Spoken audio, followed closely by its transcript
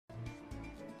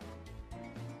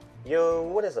Yo,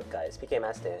 what is up guys, PK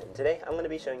Master, and today I'm going to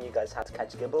be showing you guys how to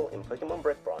catch GIBLE in Pokemon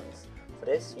Brick Bronze. For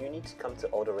this, you need to come to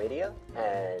Aldoradia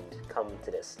and come to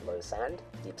this low sand,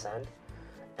 deep sand,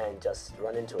 and just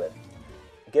run into it.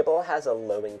 GIBLE has a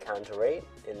low encounter rate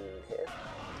in here,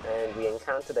 and we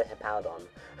encountered a Hippowdon.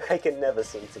 I can never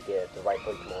seem to get the right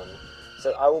Pokemon,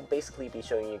 so I will basically be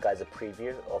showing you guys a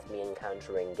preview of me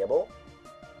encountering GIBLE.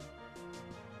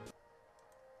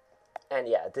 And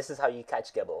yeah, this is how you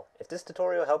catch GIBLE. If this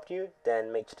tutorial helped you,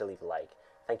 then make sure to leave a like.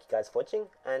 Thank you guys for watching,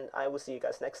 and I will see you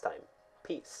guys next time.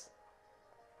 Peace.